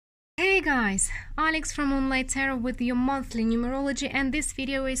Hey guys, Alex from Moonlight Tarot with your monthly numerology, and this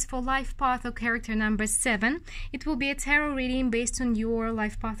video is for life path or character number 7. It will be a tarot reading based on your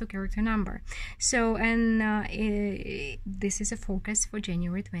life path or character number. So, this is a forecast for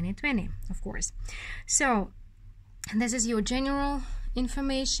January 2020, of course. So, this is your general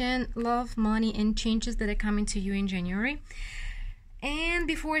information, love, money, and changes that are coming to you in January. And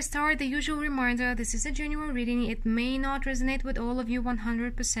before I start, the usual reminder, this is a general reading. It may not resonate with all of you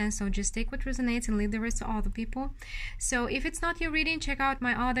 100%, so just take what resonates and leave the rest to other people. So if it's not your reading, check out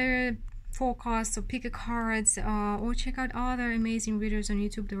my other forecasts or pick a cards, or check out other amazing readers on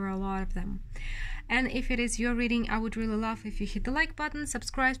YouTube. There are a lot of them. And if it is your reading, I would really love if you hit the like button,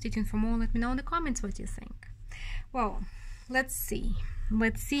 subscribe, stay tuned for more, let me know in the comments what you think. Well, let's see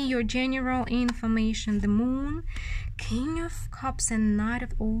your general information. The moon, King of Cups, and Knight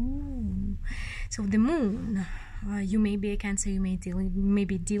of... So the moon, you may be a Cancer, you may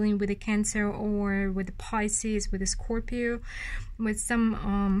be dealing with a Cancer or with a Pisces, with a Scorpio, with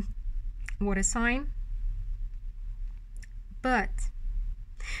some water sign. But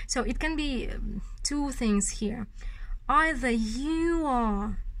so it can be two things here. Either you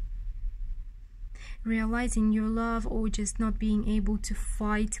are realizing your love, or just not being able to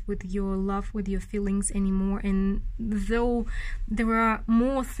fight with your love, with your feelings anymore, and though there are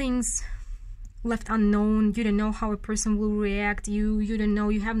more things left unknown, you don't know how a person will react, you don't know,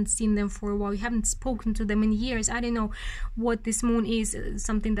 you haven't seen them for a while, you haven't spoken to them in years. I don't know what this moon is,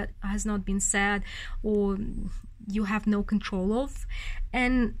 something that has not been said or you have no control of,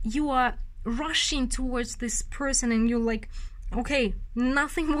 and you are rushing towards this person, and you're like, okay,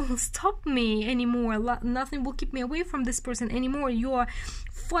 nothing will stop me anymore, nothing will keep me away from this person anymore. You are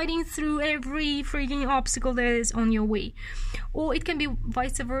fighting through every freaking obstacle that is on your way. Or it can be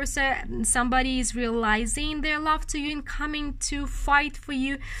vice versa. Somebody is realizing their love to you and coming to fight for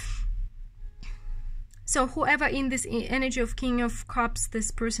you. So whoever in this energy of King of Cups,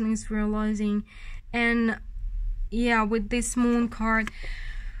 this person is realizing. And yeah, with this moon card,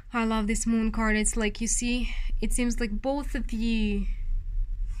 I love this moon card. It's like, you see, it seems like both of you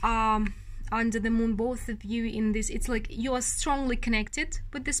under the moon, both of you in this, it's like you are strongly connected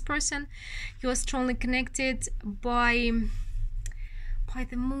with this person. You are strongly connected by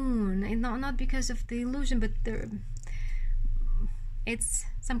the moon, and not because of the illusion, but it's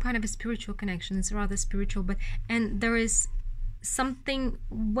some kind of a spiritual connection. It's rather spiritual, and there is something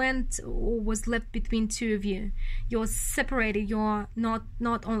went or was left between two of you. You're separated, you're not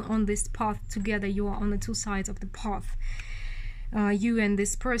on this path together, you are on the two sides of the path, you and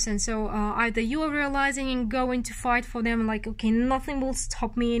this person. So either you are realizing and going to fight for them, like, okay, nothing will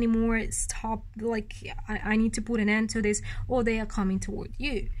stop me anymore, stop, like, I need to put an end to this, or they are coming toward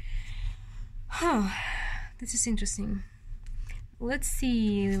you. This is interesting. Let's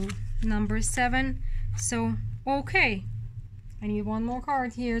see number 7. So okay, I need one more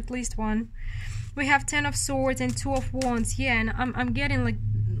card here, at least one. We have 10 of Swords and 2 of Wands. Yeah, and I'm getting like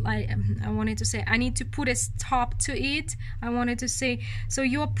I wanted to say, I need to put a stop to it. I wanted to say, so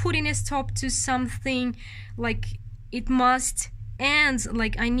you're putting a stop to something, like it must end.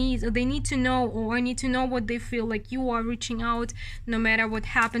 Like they need to know, or I need to know what they feel. Like you are reaching out no matter what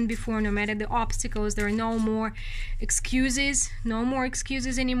happened before, no matter the obstacles. There are no more excuses, no more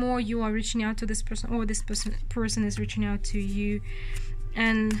excuses anymore. You are reaching out to this person, or this person is reaching out to you.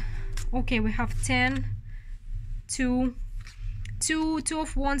 And okay, we have 10, 2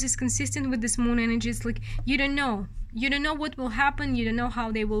 of Wands is consistent with this moon energy. It's like you don't know what will happen, you don't know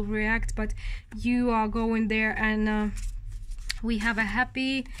how they will react, but you are going there. And we have a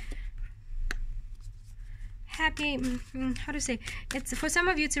happy, how to say, it's for some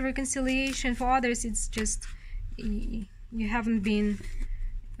of you it's a reconciliation, for others it's just you haven't been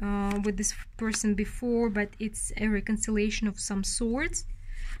with this person before, but it's a reconciliation of some sort.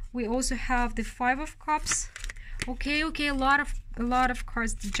 We also have the 5 of Cups. Okay, a lot of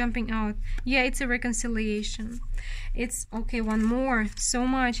cards jumping out. Yeah, it's a reconciliation. It's okay, one more, so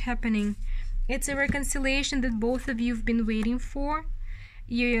much happening. It's a reconciliation that both of you have been waiting for.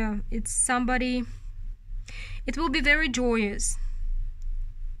 Yeah, it's somebody. It will be very joyous,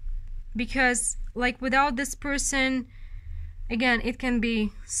 because like without this person, again, it can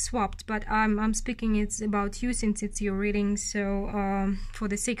be swapped, but I'm speaking it's about you, since it's your reading. So for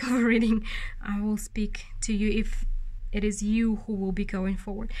the sake of a reading, I will speak to you if it is you who will be going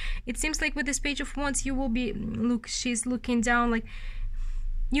forward. It seems like with this Page of Wands, you will be, look, she's looking down, like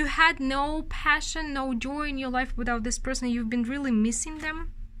you had no passion, no joy in your life without this person. You've been really missing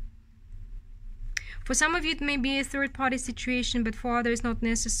them. For some of you, it may be a third-party situation, but for others, not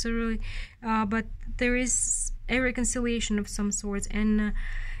necessarily. But there is a reconciliation of some sorts, and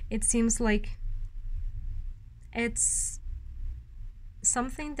It seems like it's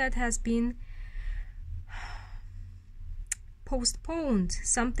something that has been postponed,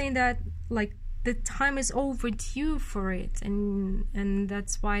 something that like the time is overdue for it, and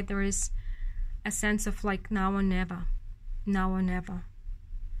that's why there is a sense of like now or never, now or never.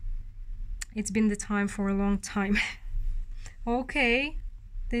 It's been the time for a long time. Okay,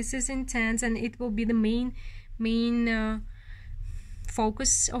 this is intense, and it will be the main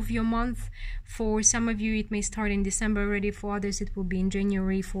focus of your month. For some of you it may start in December already, for others it will be in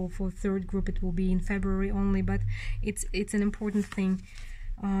January, for third group it will be in February only, but it's an important thing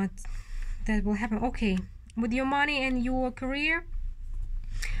that will happen. Okay, with your money and your career,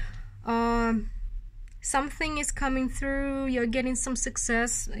 something is coming through. You're getting some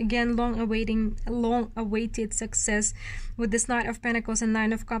success again, long awaited success with this Knight of Pentacles and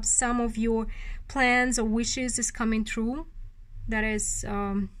Nine of Cups. Some of your plans or wishes is coming true, that is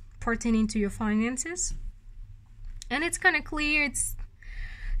pertaining to your finances, and it's kind of clear, it's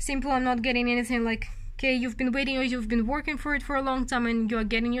simple. I'm not getting anything like, okay, you've been waiting or you've been working for it for a long time and you're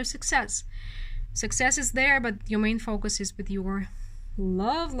getting your success. Success is there, but your main focus is with your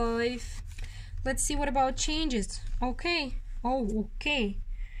love life. Let's see what about changes. Okay. Oh, okay.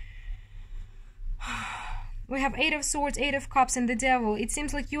 We have Eight of Swords, Eight of Cups, and the Devil. It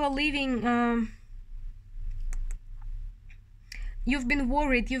seems like you are leaving. You've been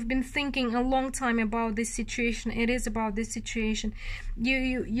worried, you've been thinking a long time about this situation. It is about this situation.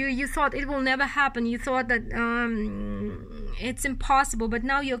 You thought it will never happen. You thought that it's impossible, but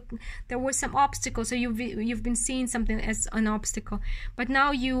now there were some obstacles, so you've been seeing something as an obstacle, but now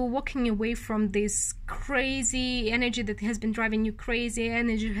you're walking away from this crazy energy that has been driving you crazy.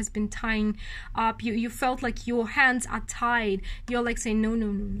 Energy has been tying up. You felt like your hands are tied. You're like saying,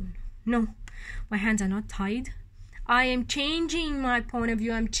 no, my hands are not tied. I am changing my point of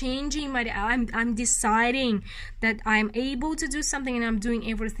view. I'm changing I'm deciding that I'm able to do something, and I'm doing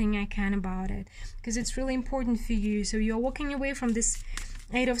everything I can about it, because it's really important for you. So you're walking away from this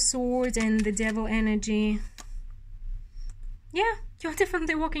Eight of Swords and the Devil energy. Yeah, you're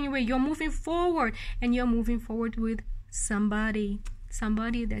definitely walking away. You're moving forward, and you're moving forward with somebody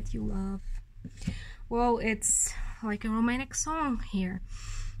that you love. Well, it's like a romantic song here.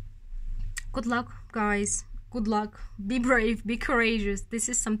 Good luck, guys. Good luck. Be brave. Be courageous. This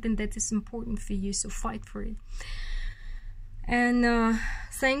is something that is important for you, so fight for it. And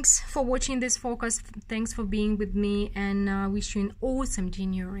thanks for watching this focus. Thanks for being with me, and wish you an awesome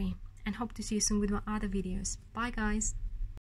January, and hope to see you soon with my other videos. Bye, guys.